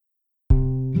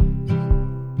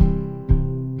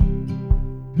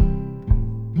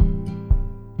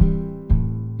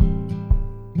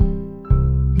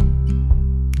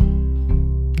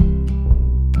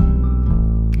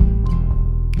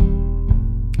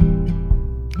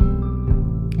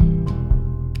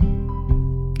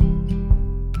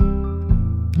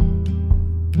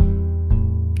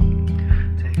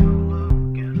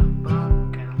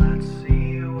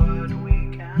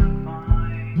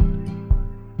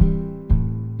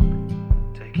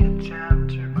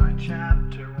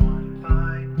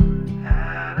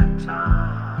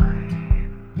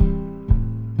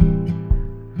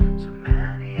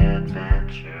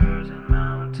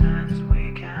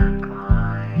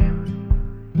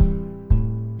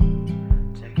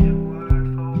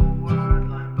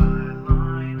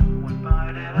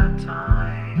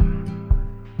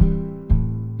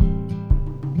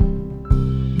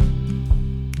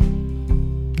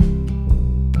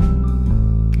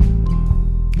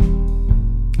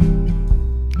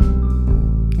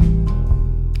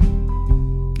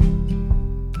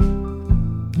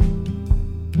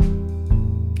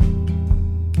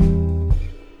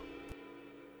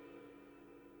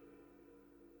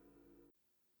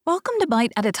Welcome to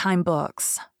Bite at a Time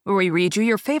Books, where we read you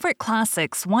your favorite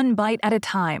classics one bite at a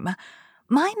time.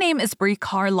 My name is Brie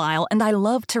Carlisle, and I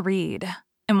love to read,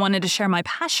 and wanted to share my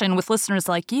passion with listeners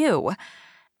like you.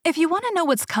 If you want to know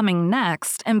what's coming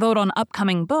next and vote on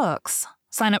upcoming books,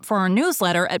 sign up for our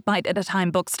newsletter at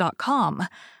biteatatimebooks.com.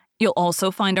 You'll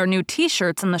also find our new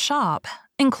t-shirts in the shop,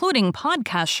 including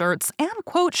podcast shirts and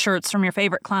quote shirts from your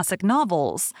favorite classic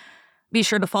novels. Be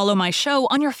sure to follow my show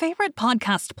on your favorite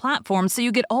podcast platform so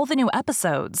you get all the new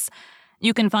episodes.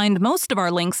 You can find most of our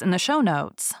links in the show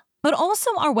notes, but also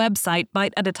our website,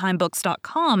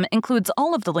 biteatatimebooks.com, includes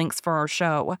all of the links for our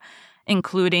show,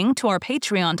 including to our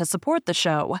Patreon to support the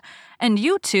show, and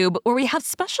YouTube, where we have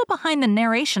special behind the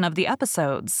narration of the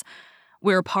episodes.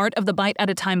 We're part of the Bite at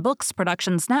a Time Books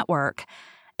Productions Network.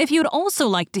 If you'd also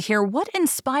like to hear what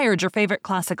inspired your favorite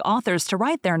classic authors to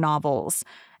write their novels,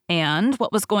 and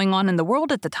what was going on in the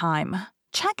world at the time,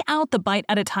 check out the Bite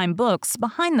at a Time Books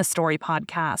Behind the Story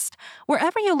podcast,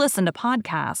 wherever you listen to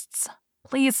podcasts.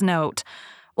 Please note,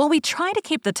 while we try to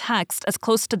keep the text as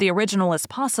close to the original as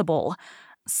possible,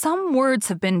 some words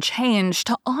have been changed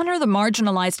to honor the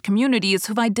marginalized communities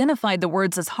who've identified the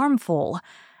words as harmful,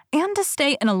 and to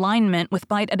stay in alignment with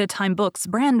Bite at a Time Books'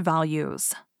 brand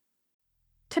values.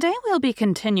 Today we'll be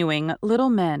continuing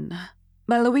Little Men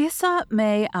by Louisa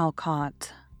May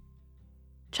Alcott.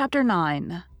 Chapter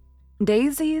 9.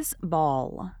 Daisy's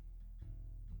Ball.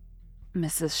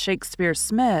 Mrs. Shakespeare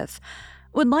Smith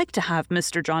would like to have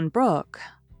Mr. John Brooke,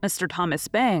 Mr. Thomas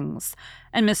Bangs,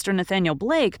 and Mr. Nathaniel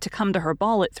Blake to come to her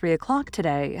ball at 3 o'clock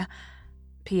today.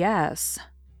 P.S.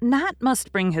 Nat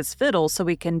must bring his fiddle so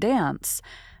we can dance,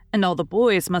 and all the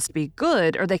boys must be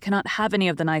good or they cannot have any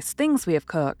of the nice things we have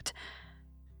cooked.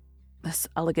 This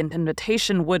elegant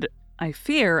invitation would, I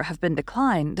fear, have been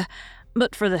declined,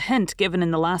 but for the hint given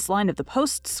in the last line of the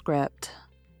postscript.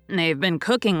 "They've been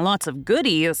cooking lots of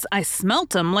goodies. I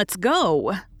smelt 'em. Let's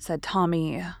go," said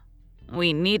Tommy.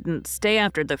 "We needn't stay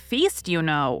after the feast, you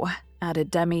know," added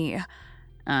Demi.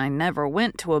 "I never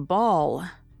went to a ball.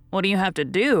 What do you have to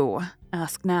do?"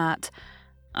 asked Nat.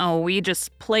 "Oh, we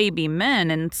just play be men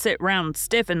and sit round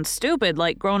stiff and stupid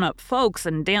like grown-up folks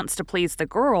and dance to please the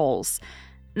girls.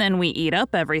 Then we eat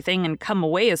up everything and come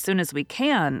away as soon as we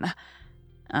can."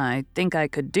 "I think I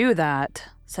could do that,"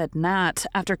 said Nat,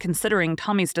 after considering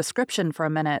Tommy's description for a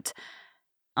minute.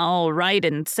 "I'll write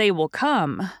and say we'll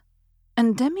come."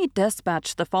 And Demi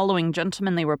dispatched the following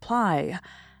gentlemanly reply.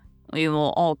 "We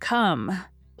will all come.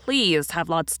 Please have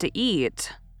lots to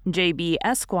eat. J.B.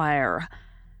 Esquire."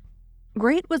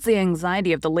 Great was the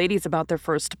anxiety of the ladies about their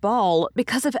first ball,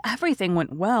 because if everything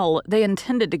went well, they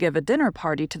intended to give a dinner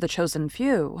party to the chosen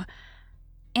few.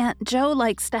 "Aunt Jo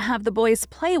likes to have the boys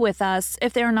play with us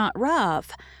if they're not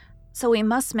rough, so we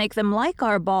must make them like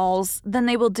our balls, then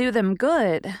they will do them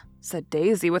good," said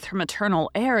Daisy with her maternal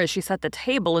air as she set the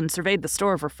table and surveyed the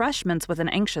store of refreshments with an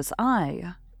anxious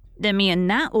eye. "Demi and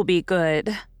Nat will be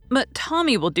good, but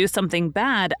Tommy will do something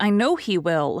bad, I know he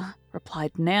will,"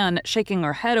 replied Nan, shaking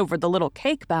her head over the little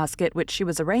cake basket which she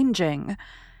was arranging.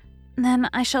 "Then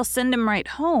I shall send him right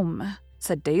home,"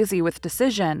 said Daisy with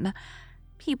decision.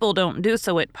 "People don't do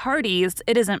so at parties.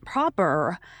 It isn't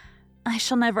proper. I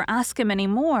shall never ask him any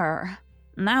more."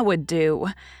 "That would do.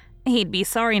 He'd be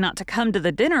sorry not to come to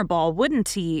the dinner ball, wouldn't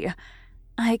he?"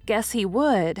 "I guess he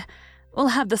would. We'll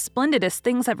have the splendidest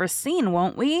things ever seen,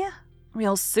 won't we?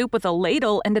 Real soup with a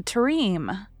ladle and a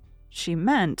tureen." She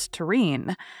meant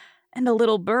tureen. "And a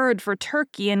little bird for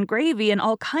turkey and gravy and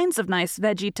all kinds of nice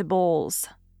vegetables."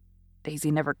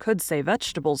 Daisy never could say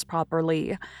vegetables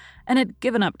properly, and had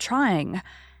given up trying.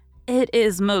 "It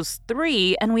is most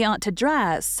 3, and we ought to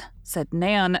dress," said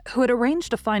Nan, who had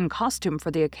arranged a fine costume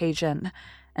for the occasion,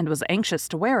 and was anxious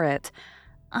to wear it.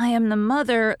 "I am the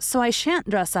mother, so I shan't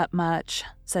dress up much,"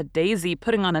 said Daisy,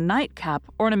 putting on a nightcap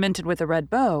ornamented with a red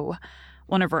bow,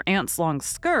 one of her aunt's long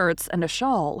skirts, and a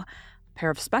shawl, a pair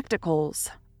of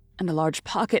spectacles, and a large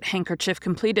pocket handkerchief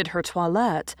completed her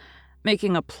toilette,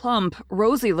 making a plump,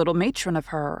 rosy little matron of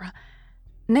her.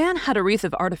 Nan had a wreath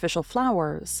of artificial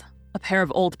flowers, a pair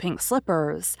of old pink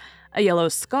slippers, a yellow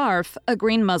scarf, a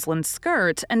green muslin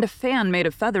skirt, and a fan made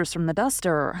of feathers from the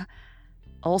duster.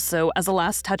 Also, as a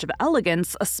last touch of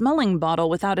elegance, a smelling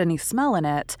bottle without any smell in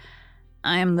it.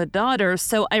 "I am the daughter,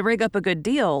 so I rig up a good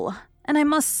deal, and I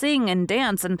must sing and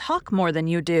dance and talk more than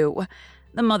you do.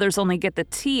 The mothers only get the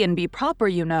tea and be proper,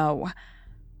 you know."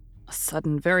 A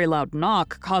sudden, very loud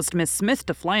knock caused Miss Smith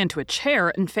to fly into a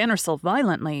chair and fan herself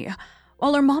violently,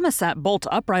 while her mamma sat bolt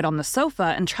upright on the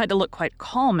sofa and tried to look quite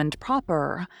calm and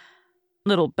proper.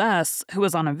 Little Bess, who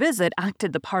was on a visit,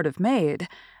 acted the part of maid,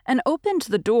 and opened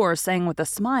the door, saying with a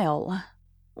smile,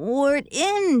 "Wort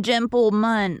in,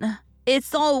 gentleman.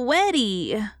 It's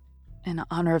already." In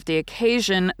honor of the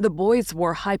occasion, the boys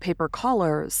wore high paper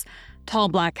collars, tall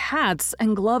black hats,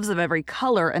 and gloves of every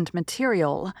color and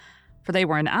material, for they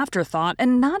were an afterthought,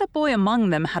 and not a boy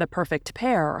among them had a perfect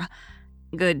pair.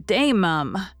 "Good day,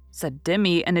 mum," said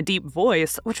Dimmy in a deep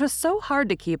voice which was so hard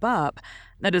to keep up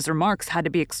that his remarks had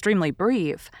to be extremely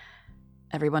brief.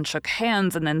 Everyone shook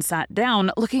hands and then sat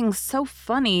down, looking so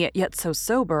funny yet so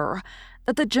sober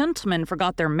that the gentlemen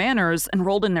forgot their manners and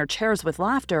rolled in their chairs with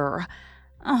laughter.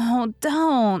 "Oh,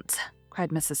 don't,"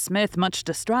 cried Mrs. Smith, much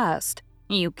distressed.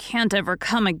 "You can't ever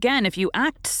come again if you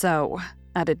act so,"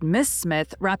 added Miss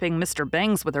Smith, rapping Mr.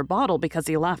 Bangs with her bottle because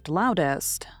he laughed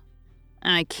loudest.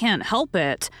 "I can't help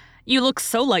it. You look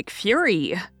so like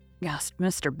Fury," gasped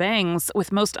Mr. Bangs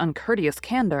with most uncourteous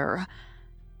candor.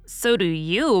 "So do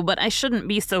you, but I shouldn't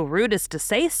be so rude as to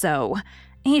say so.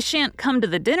 He shan't come to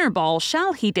the dinner ball,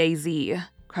 shall he, Daisy?"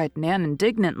 cried Nan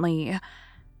indignantly.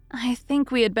 "I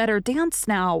think we had better dance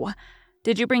now.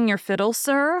 Did you bring your fiddle,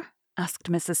 sir?"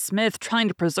 asked Mrs. Smith, trying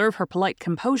to preserve her polite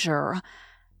composure.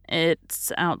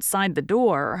 "It's outside the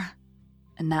door."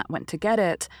 And Nat went to get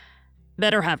it.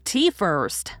 "Better have tea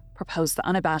first," proposed the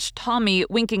unabashed Tommy,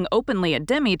 winking openly at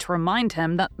Demi to remind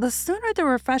him that the sooner the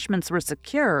refreshments were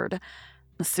secured,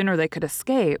 the sooner they could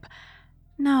escape.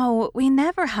 "No, we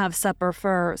never have supper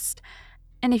first.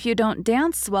 And if you don't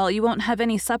dance well, you won't have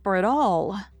any supper at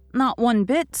all. Not one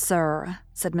bit, sir,"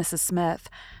 said Mrs. Smith,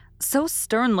 so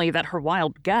sternly that her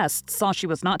wild guests saw she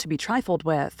was not to be trifled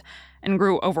with, and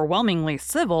grew overwhelmingly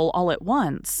civil all at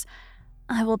once.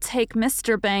 "I will take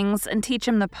Mr. Bangs and teach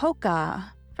him the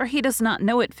polka, for he does not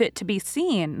know it fit to be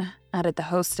seen," added the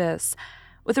hostess,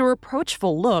 with a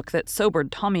reproachful look that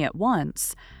sobered Tommy at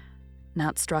once.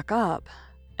 Nat struck up,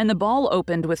 and the ball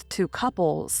opened with 2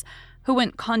 couples, who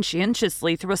went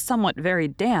conscientiously through a somewhat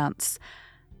varied dance.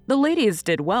 The ladies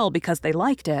did well because they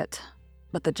liked it,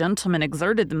 but the gentlemen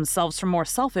exerted themselves from more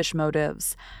selfish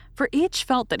motives, for each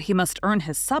felt that he must earn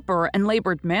his supper and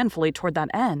labored manfully toward that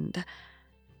end.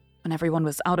 When everyone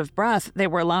was out of breath, they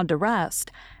were allowed to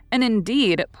rest, and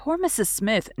indeed, poor Mrs.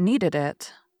 Smith needed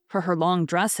it, for her long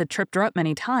dress had tripped her up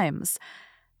many times.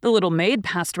 The little maid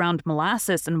passed round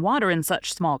molasses and water in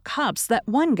such small cups that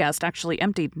one guest actually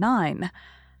emptied 9.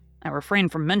 I refrain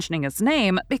from mentioning his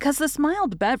name because this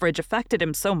mild beverage affected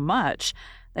him so much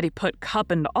that he put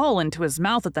cup and all into his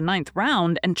mouth at the 9th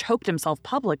round and choked himself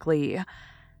publicly.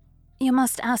 "You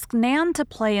must ask Nan to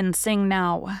play and sing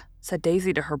now," said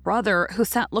Daisy to her brother, who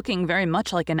sat looking very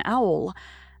much like an owl,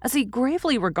 as he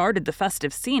gravely regarded the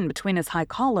festive scene between his high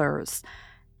collars.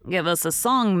 "Give us a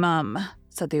song, mum,"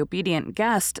 said the obedient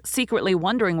guest, secretly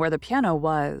wondering where the piano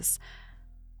was.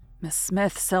 Miss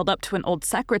Smith sailed up to an old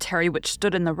secretary which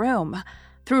stood in the room,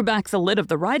 threw back the lid of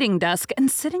the writing desk,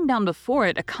 and sitting down before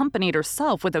it, accompanied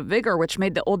herself with a vigor which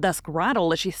made the old desk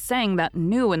rattle as she sang that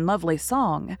new and lovely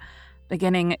song,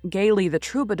 beginning "Gaily the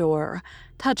Troubadour,"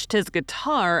 touched his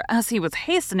guitar as he was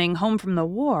hastening home from the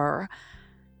war.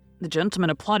 The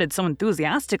gentlemen applauded so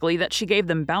enthusiastically that she gave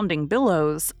them Bounding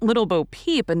Billows, Little Bo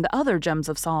Peep, and other gems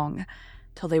of song,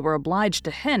 till they were obliged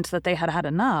to hint that they had had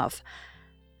enough.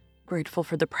 Grateful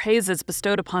for the praises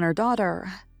bestowed upon her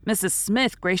daughter, Mrs.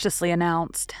 Smith graciously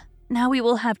announced, "Now we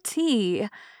will have tea.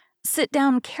 Sit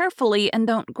down carefully and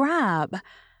don't grab."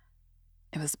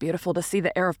 It was beautiful to see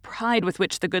the air of pride with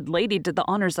which the good lady did the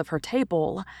honors of her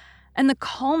table, and the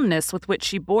calmness with which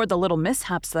she bore the little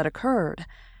mishaps that occurred.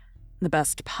 The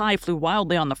best pie flew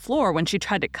wildly on the floor when she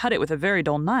tried to cut it with a very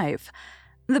dull knife.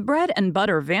 The bread and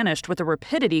butter vanished with a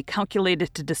rapidity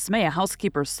calculated to dismay a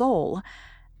housekeeper's soul.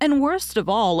 And worst of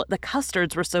all, the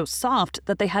custards were so soft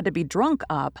that they had to be drunk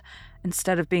up,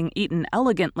 instead of being eaten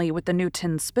elegantly with the new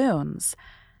tin spoons.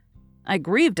 I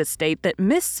grieve to state that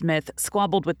Miss Smith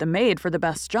squabbled with the maid for the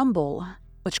best jumble,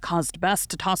 which caused Bess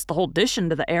to toss the whole dish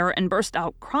into the air and burst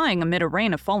out crying amid a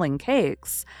rain of falling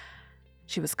cakes.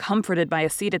 She was comforted by a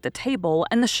seat at the table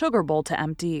and the sugar bowl to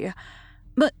empty.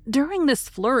 But during this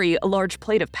flurry, a large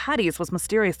plate of patties was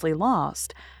mysteriously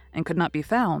lost and could not be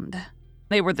found.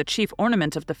 They were the chief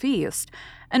ornament of the feast,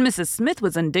 and Mrs. Smith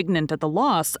was indignant at the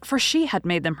loss, for she had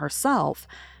made them herself,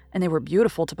 and they were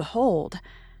beautiful to behold.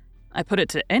 I put it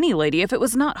to any lady if it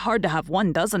was not hard to have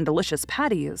 12 delicious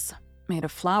patties, made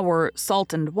of flour,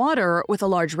 salt, and water, with a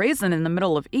large raisin in the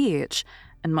middle of each,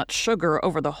 and much sugar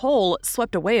over the whole,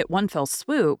 swept away at one fell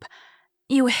swoop.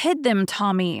 "You hid them,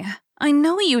 Tommy. I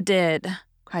know you did,"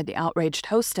 cried the outraged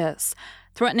hostess,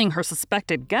 threatening her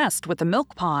suspected guest with the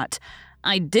milk pot.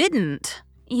 "I didn't."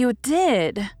 "You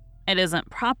did." "It isn't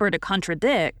proper to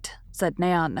contradict," said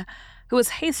Nan, who was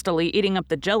hastily eating up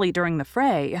the jelly during the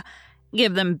fray.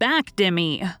 "Give them back,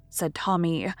 Demi," said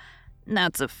Tommy.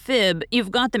 "That's a fib.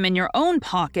 You've got them in your own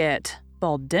pocket,"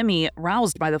 bawled Demi,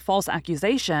 roused by the false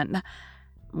accusation.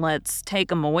 "Let's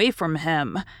take 'em away from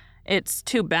him. It's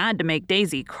too bad to make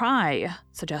Daisy cry,"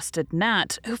 suggested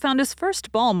Nat, who found his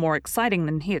first ball more exciting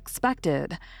than he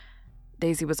expected.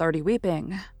 Daisy was already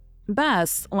weeping.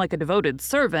 Bess, like a devoted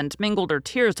servant, mingled her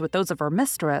tears with those of her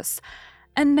mistress,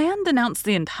 and Nan denounced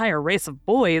the entire race of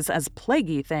boys as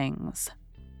plaguey things.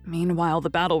 Meanwhile, the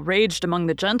battle raged among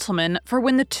the gentlemen, for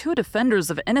when the two defenders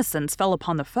of innocence fell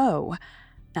upon the foe,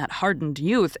 that hardened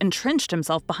youth entrenched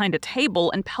himself behind a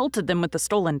table and pelted them with the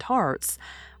stolen tarts,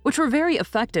 which were very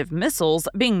effective missiles,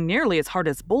 being nearly as hard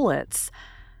as bullets.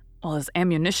 While his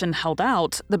ammunition held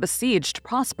out, the besieged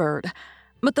prospered.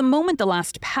 But the moment the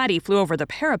last patty flew over the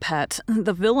parapet,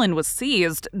 the villain was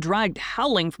seized, dragged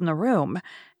howling from the room,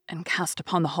 and cast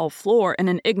upon the hall floor in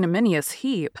an ignominious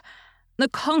heap. The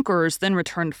conquerors then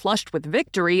returned flushed with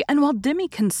victory, and while Demi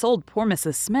consoled poor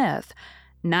Mrs. Smith,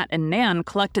 Nat and Nan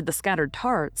collected the scattered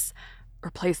tarts,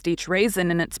 replaced each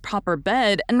raisin in its proper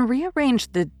bed, and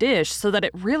rearranged the dish so that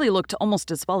it really looked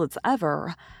almost as well as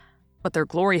ever. But their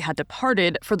glory had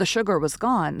departed, for the sugar was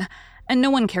gone, and no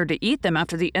one cared to eat them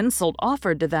after the insult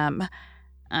offered to them.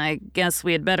 "I guess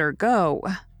we had better go,"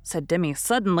 said Demi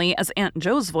suddenly as Aunt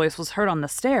Jo's voice was heard on the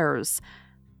stairs.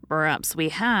 "Perhaps we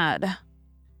had."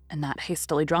 And Nat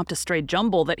hastily dropped a stray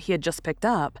jumble that he had just picked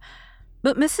up.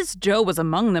 But Mrs. Jo was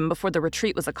among them before the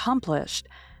retreat was accomplished,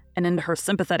 and into her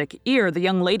sympathetic ear the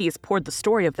young ladies poured the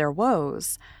story of their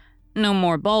woes. "No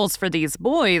more balls for these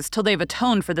boys till they've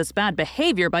atoned for this bad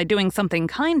behavior by doing something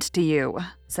kind to you,"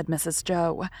 said Mrs.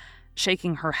 Jo,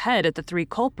 shaking her head at the three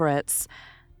culprits.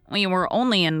 "We were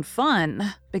only in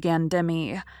fun," began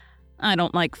Demi. "I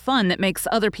don't like fun that makes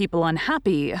other people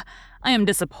unhappy. I am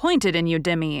disappointed in you,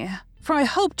 Demi, for I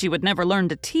hoped you would never learn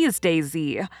to tease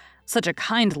Daisy. Such a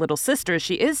kind little sister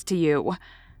she is to you.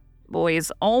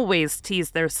 Boys always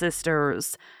tease their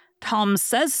sisters. Tom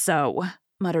says so,"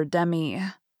 muttered Demi.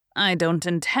 "I don't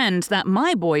intend that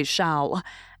my boys shall,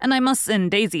 and I must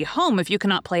send Daisy home if you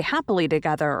cannot play happily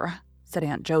together," said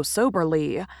Aunt Jo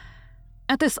soberly.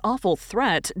 At this awful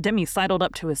threat, Demi sidled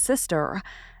up to his sister,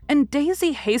 and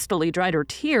Daisy hastily dried her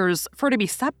tears, for to be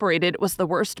separated was the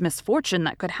worst misfortune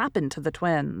that could happen to the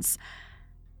twins.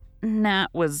 "Nat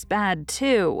was bad,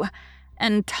 too,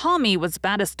 and Tommy was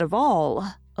baddest of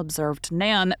all," observed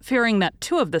Nan, fearing that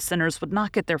two of the sinners would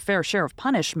not get their fair share of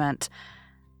punishment.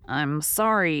 "I'm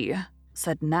sorry,"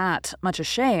 said Nat, much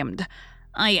ashamed.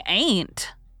 "I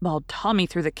ain't," bawled Tommy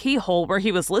through the keyhole where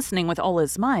he was listening with all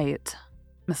his might.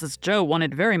 Mrs. Jo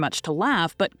wanted very much to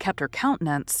laugh, but kept her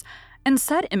countenance, and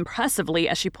said impressively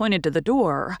as she pointed to the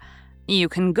door, "You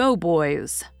can go,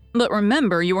 boys. But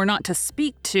remember, you are not to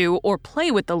speak to or play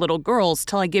with the little girls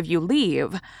till I give you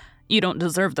leave. You don't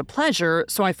deserve the pleasure,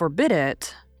 so I forbid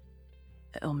it."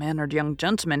 The ill-mannered young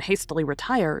gentleman hastily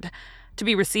retired, to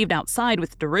be received outside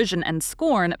with derision and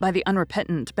scorn by the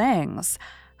unrepentant Bangs,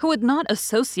 who would not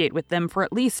associate with them for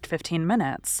at least 15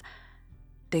 minutes.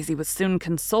 Daisy was soon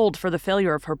consoled for the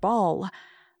failure of her ball,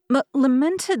 but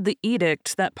lamented the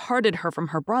edict that parted her from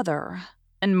her brother,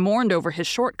 and mourned over his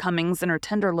shortcomings in her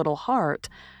tender little heart.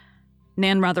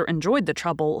 Nan rather enjoyed the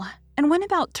trouble, and went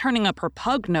about turning up her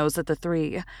pug nose at the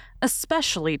three,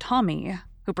 especially Tommy,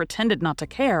 who pretended not to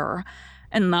care,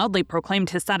 and loudly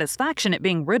proclaimed his satisfaction at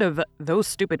being rid of those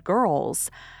stupid girls.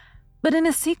 But in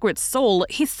his secret soul,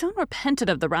 he soon repented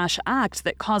of the rash act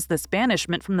that caused this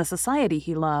banishment from the society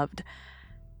he loved.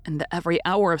 And every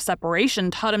hour of separation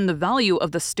taught him the value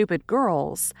of the stupid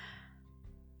girls.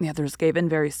 The others gave in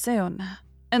very soon,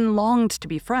 and longed to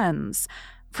be friends,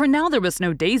 for now there was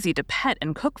no Daisy to pet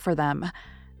and cook for them,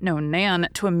 no Nan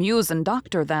to amuse and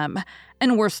doctor them,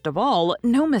 and worst of all,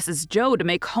 no Mrs. Jo to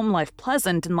make home life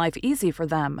pleasant and life easy for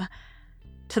them.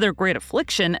 To their great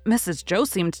affliction, Mrs. Jo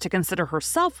seemed to consider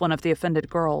herself one of the offended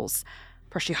girls,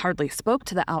 for she hardly spoke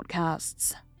to the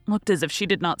outcasts, looked as if she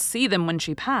did not see them when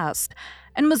she passed,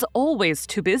 and was always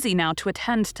too busy now to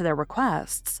attend to their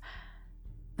requests.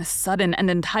 This sudden and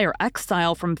entire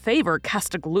exile from favor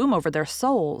cast a gloom over their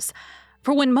souls,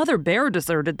 for when Mother Bear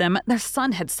deserted them, their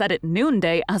sun had set at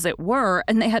noonday, as it were,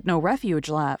 and they had no refuge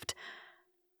left.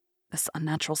 This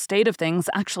unnatural state of things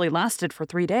actually lasted for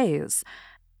 3 days.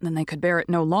 Then they could bear it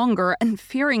no longer, and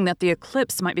fearing that the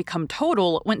eclipse might become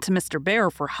total, went to Mr.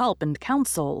 Bear for help and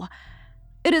counsel.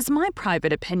 It is my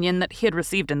private opinion that he had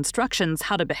received instructions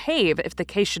how to behave if the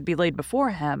case should be laid before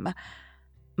him.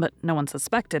 But no one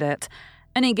suspected it,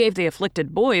 and he gave the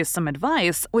afflicted boys some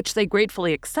advice, which they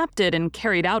gratefully accepted and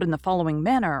carried out in the following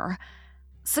manner.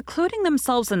 Secluding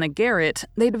themselves in the garret,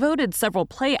 they devoted several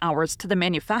play hours to the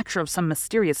manufacture of some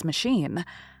mysterious machine,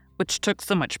 which took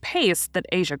so much pace that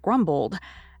Asia grumbled,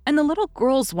 and the little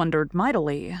girls wondered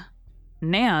mightily.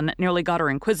 Nan nearly got her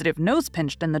inquisitive nose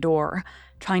pinched in the door,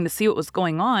 trying to see what was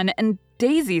going on, and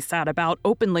Daisy sat about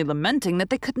openly lamenting that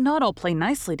they could not all play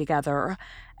nicely together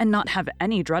and not have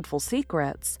any dreadful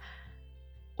secrets.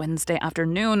 Wednesday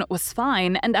afternoon was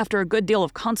fine, and after a good deal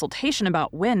of consultation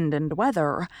about wind and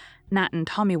weather, Nat and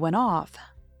Tommy went off,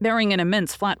 bearing an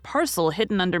immense flat parcel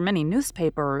hidden under many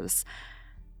newspapers.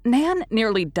 Nan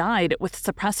nearly died with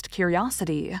suppressed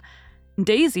curiosity.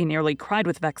 Daisy nearly cried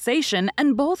with vexation,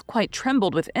 and both quite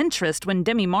trembled with interest when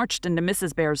Demi marched into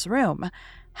Mrs. Bear's room,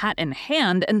 hat in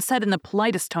hand, and said in the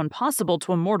politest tone possible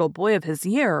to a mortal boy of his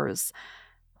years,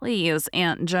 "Please,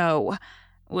 Aunt Jo,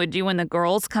 would you and the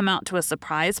girls come out to a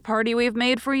surprise party we've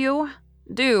made for you?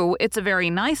 Do, it's a very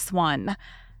nice one."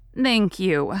 "Thank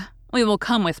you. We will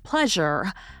come with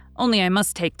pleasure. Only I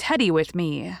must take Teddy with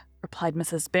me," replied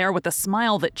Mrs. Bear with a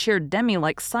smile that cheered Demi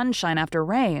like sunshine after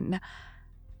rain.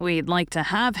 "We'd like to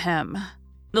have him.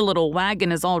 The little wagon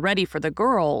is all ready for the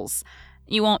girls.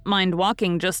 You won't mind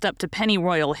walking just up to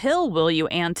Pennyroyal Hill, will you,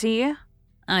 Auntie?"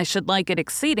 "I should like it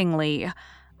exceedingly.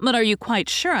 But are you quite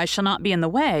sure I shall not be in the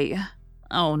way?"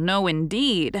 "Oh, no,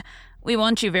 indeed. We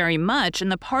want you very much, and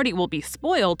the party will be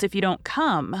spoilt if you don't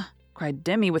come," cried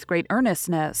Demi with great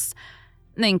earnestness.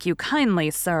 "Thank you kindly,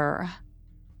 sir."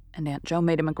 And Aunt Jo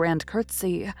made him a grand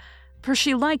curtsy, for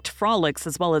she liked frolics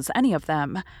as well as any of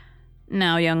them.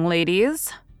 "Now, young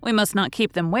ladies, we must not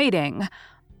keep them waiting.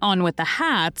 On with the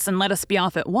hats, and let us be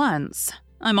off at once.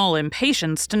 I'm all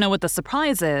impatience to know what the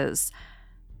surprise is."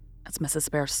 As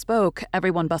Mrs. Bear spoke,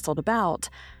 everyone bustled about,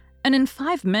 and in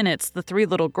 5 minutes the 3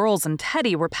 little girls and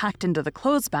Teddy were packed into the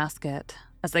clothes basket,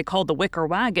 as they called the wicker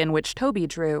wagon which Toby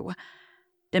drew.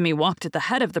 Demi walked at the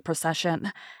head of the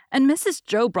procession, and Mrs.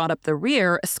 Jo brought up the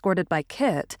rear, escorted by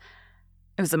Kit.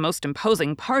 It was a most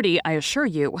imposing party, I assure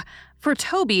you, for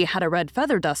Toby had a red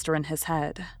feather duster in his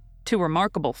head. 2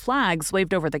 remarkable flags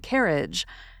waved over the carriage.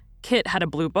 Kit had a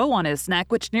blue bow on his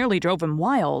neck, which nearly drove him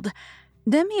wild.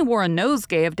 Demi wore a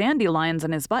nosegay of dandelions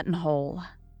in his buttonhole,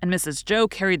 and Mrs. Jo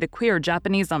carried the queer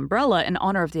Japanese umbrella in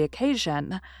honor of the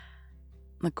occasion.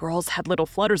 The girls had little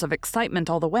flutters of excitement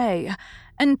all the way,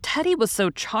 and Teddy was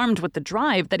so charmed with the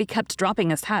drive that he kept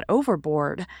dropping his hat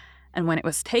overboard, and when it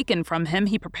was taken from him,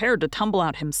 he prepared to tumble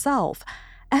out himself,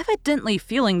 evidently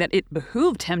feeling that it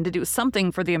behooved him to do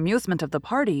something for the amusement of the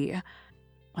party.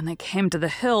 When they came to the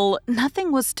hill,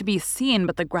 nothing was to be seen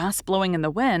but the grass blowing in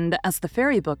the wind, as the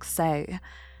fairy books say,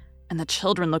 and the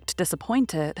children looked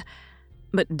disappointed.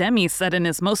 But Demi said in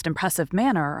his most impressive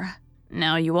manner,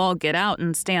 "Now you all get out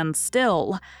and stand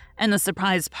still, and the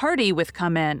surprise party with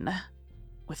come in,"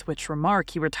 with which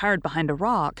remark he retired behind a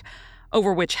rock,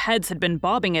 over which heads had been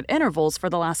bobbing at intervals for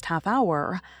the last half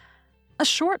hour. A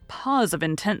short pause of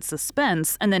intense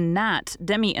suspense, and then Nat,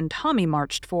 Demi, and Tommy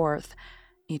marched forth,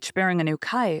 each bearing a new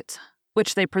kite,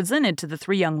 which they presented to the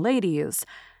 3 young ladies.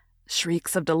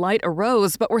 Shrieks of delight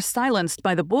arose, but were silenced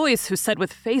by the boys, who said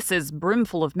with faces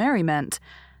brimful of merriment,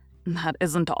 "That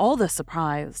isn't all the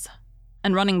surprise,"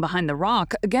 and running behind the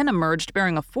rock, again emerged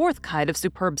bearing a 4th kite of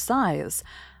superb size,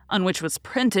 on which was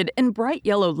printed in bright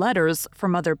yellow letters for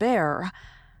Mother Bear,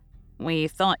 "We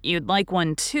thought you'd like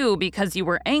one too because you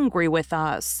were angry with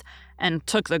us, and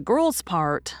took the girls'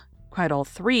 part," cried all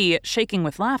 3, shaking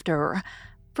with laughter,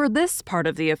 for this part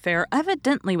of the affair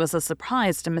evidently was a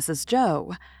surprise to Mrs.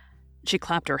 Jo. She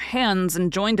clapped her hands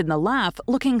and joined in the laugh,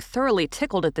 looking thoroughly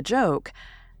tickled at the joke.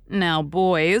 "Now,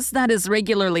 boys, that is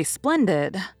regularly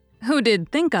splendid. Who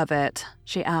did think of it?"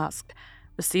 she asked,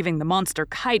 receiving the monster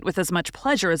kite with as much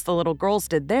pleasure as the little girls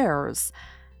did theirs.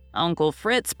 "Uncle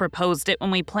Fritz proposed it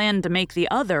when we planned to make the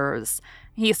others.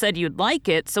 He said you'd like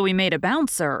it, so we made a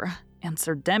bouncer,"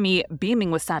 answered Demi,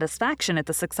 beaming with satisfaction at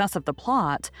the success of the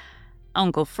plot.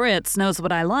 "Uncle Fritz knows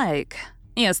what I like.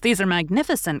 Yes, these are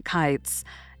magnificent kites,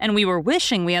 and we were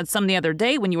wishing we had some the other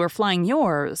day when you were flying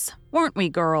yours, weren't we,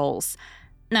 girls?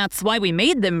 That's why we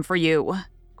made them for you,"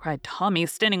 cried Tommy,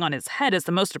 standing on his head as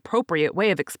the most appropriate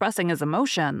way of expressing his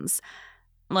emotions.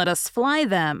 "Let us fly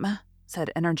them,"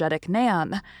 said energetic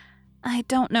Nan. "I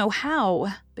don't know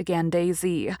how," began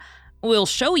Daisy. "We'll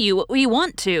show you, we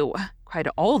want to," cried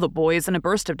all the boys in a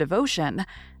burst of devotion,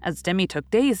 as Demi took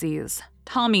Daisy's,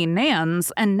 Tommy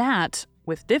Nan's, and Nat,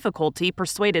 with difficulty,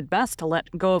 persuaded Bess to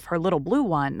let go of her little blue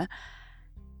one.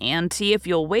 "Auntie, if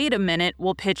you'll wait a minute,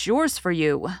 we'll pitch yours for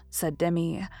you," said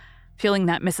Demi, feeling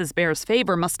that Mrs. Bear's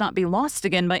favor must not be lost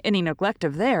again by any neglect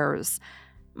of theirs.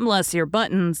 "Bless your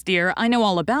buttons, dear, I know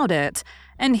all about it,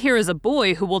 and here is a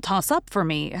boy who will toss up for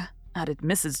me," added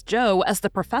Mrs. Joe as the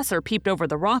professor peeped over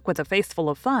the rock with a face full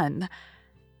of fun.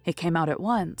 He came out at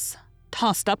once,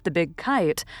 tossed up the big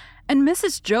kite, and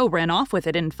Mrs. Joe ran off with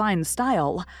it in fine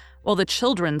style, while the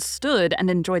children stood and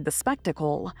enjoyed the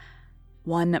spectacle.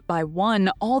 One by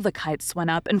one, all the kites went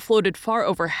up and floated far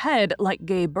overhead like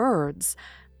gay birds,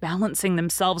 balancing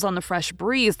themselves on the fresh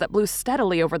breeze that blew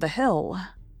steadily over the hill.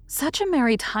 Such a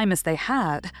merry time as they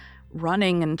had,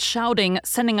 running and shouting,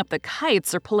 sending up the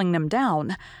kites or pulling them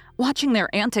down, watching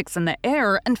their antics in the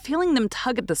air and feeling them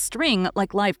tug at the string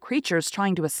like live creatures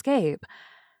trying to escape.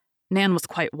 Nan was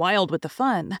quite wild with the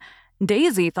fun.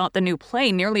 Daisy thought the new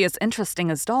play nearly as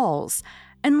interesting as dolls,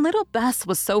 and little Bess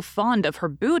was so fond of her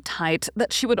boot tight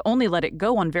that she would only let it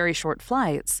go on very short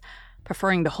flights,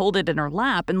 preferring to hold it in her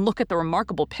lap and look at the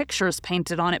remarkable pictures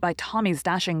painted on it by Tommy's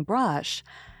dashing brush.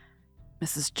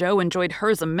 Mrs. Joe enjoyed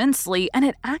hers immensely, and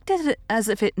it acted as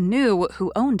if it knew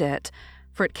who owned it,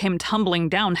 for it came tumbling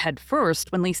down head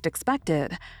first when least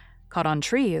expected, caught on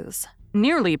trees,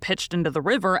 nearly pitched into the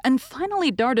river, and finally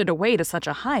darted away to such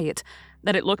a height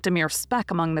that it looked a mere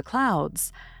speck among the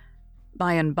clouds.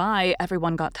 By and by,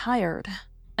 everyone got tired,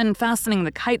 and fastening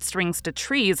the kite strings to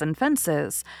trees and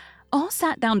fences, all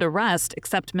sat down to rest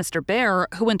except Mr. Bear,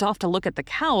 who went off to look at the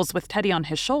cows with Teddy on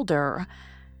his shoulder.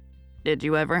 "Did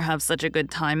you ever have such a good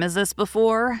time as this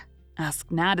before?"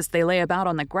 asked Nat as they lay about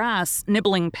on the grass,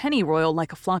 nibbling pennyroyal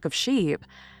like a flock of sheep.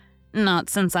 "Not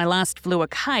since I last flew a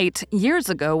kite, years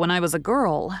ago when I was a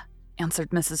girl,"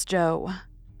 answered Mrs. Joe.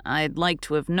 "I'd like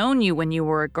to have known you when you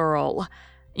were a girl.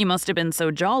 You must have been so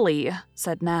jolly,"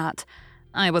 said Nat.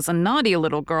 "I was a naughty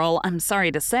little girl, I'm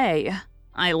sorry to say."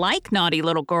 "I like naughty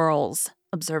little girls,"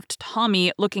 observed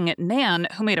Tommy, looking at Nan,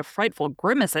 who made a frightful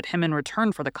grimace at him in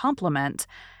return for the compliment.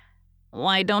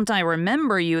 "Why don't I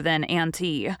remember you then,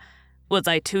 Auntie? Was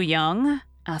I too young?"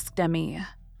 asked Emmy.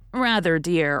 "Rather,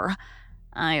 dear.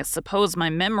 I suppose my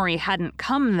memory hadn't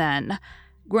come then.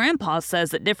 Grandpa says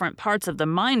that different parts of the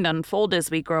mind unfold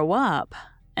as we grow up,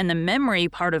 and the memory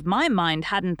part of my mind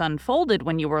hadn't unfolded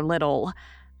when you were little,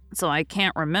 so I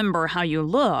can't remember how you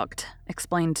looked,"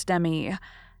 explained Demi.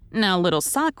 "Now, little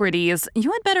Socrates,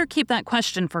 you had better keep that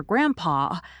question for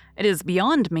Grandpa. It is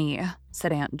beyond me,"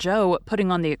 said Aunt Joe,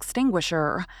 putting on the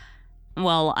extinguisher.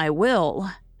 "Well, I will.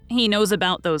 He knows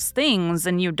about those things,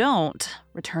 and you don't,"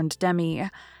 returned Demi,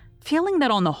 feeling that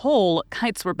on the whole,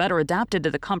 kites were better adapted to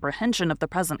the comprehension of the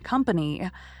present company.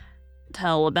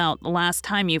 "Tell about the last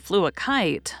time you flew a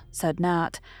kite," said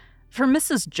Nat, for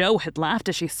Mrs. Joe had laughed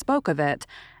as she spoke of it,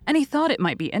 and he thought it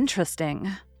might be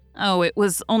interesting. "Oh, it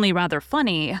was only rather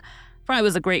funny, for I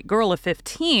was a great girl of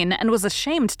 15 and was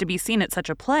ashamed to be seen at such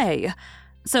a play.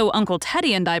 So Uncle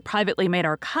Teddy and I privately made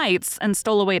our kites and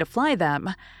stole away to fly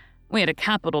them. We had a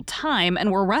capital time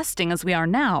and were resting as we are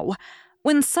now,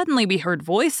 when suddenly we heard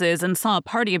voices and saw a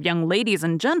party of young ladies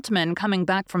and gentlemen coming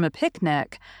back from a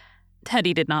picnic.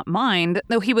 Teddy did not mind,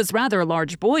 though he was rather a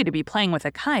large boy to be playing with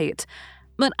a kite,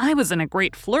 but I was in a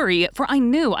great flurry, for I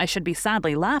knew I should be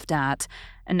sadly laughed at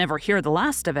and never hear the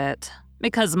last of it,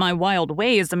 because my wild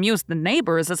ways amused the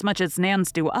neighbors as much as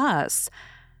Nan's do us.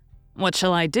 What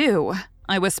shall I do?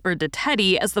 I whispered to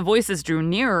Teddy as the voices drew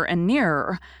nearer and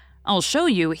nearer. I'll show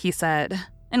you, he said,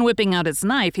 and whipping out his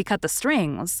knife, he cut the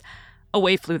strings.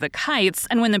 Away flew the kites,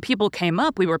 and when the people came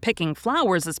up, we were picking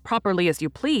flowers as properly as you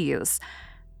please.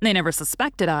 They never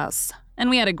suspected us, and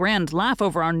we had a grand laugh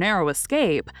over our narrow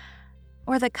escape.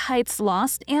 Were the kites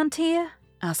lost, Auntie?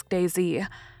 Asked Daisy.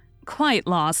 Quite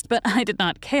lost, but I did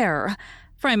not care,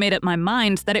 for I made up my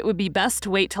mind that it would be best to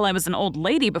wait till I was an old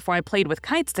lady before I played with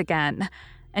kites again.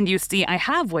 And you see, I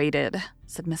have waited,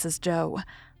 said Mrs. Joe,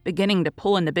 beginning to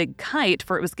pull in the big kite,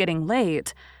 for it was getting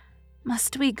late.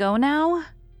 Must we go now?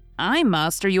 I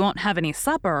must, or you won't have any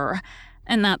supper.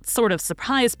 And that sort of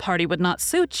surprise party would not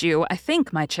suit you, I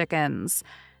think, my chickens.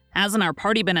 Hasn't our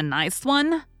party been a nice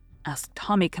one? Asked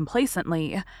Tommy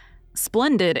complacently.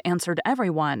 Splendid, answered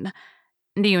everyone.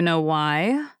 Do you know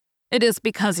why? It is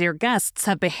because your guests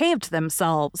have behaved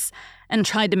themselves and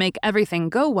tried to make everything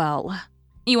go well.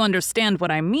 You understand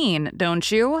what I mean, don't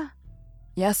you?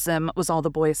 Yes'm, was all the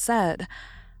boys said.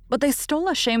 But they stole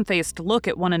a shamefaced look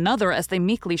at one another as they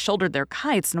meekly shouldered their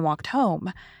kites and walked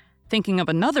home, thinking of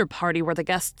another party where the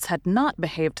guests had not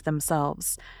behaved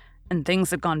themselves, and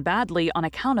things had gone badly on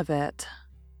account of it.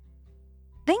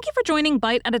 Thank you for joining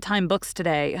Bite at a Time Books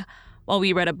today, while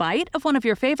we read a bite of one of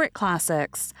your favorite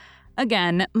classics.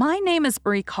 Again, my name is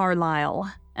Brie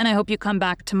Carlisle, and I hope you come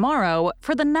back tomorrow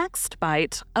for the next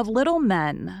bite of Little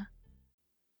Men.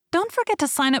 Don't forget to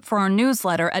sign up for our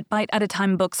newsletter at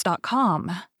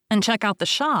biteatatimebooks.com and check out the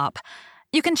shop.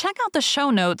 You can check out the show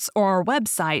notes or our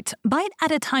website,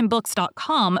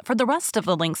 biteatatimebooks.com, for the rest of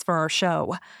the links for our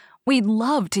show. We'd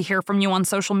love to hear from you on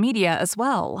social media as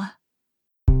well.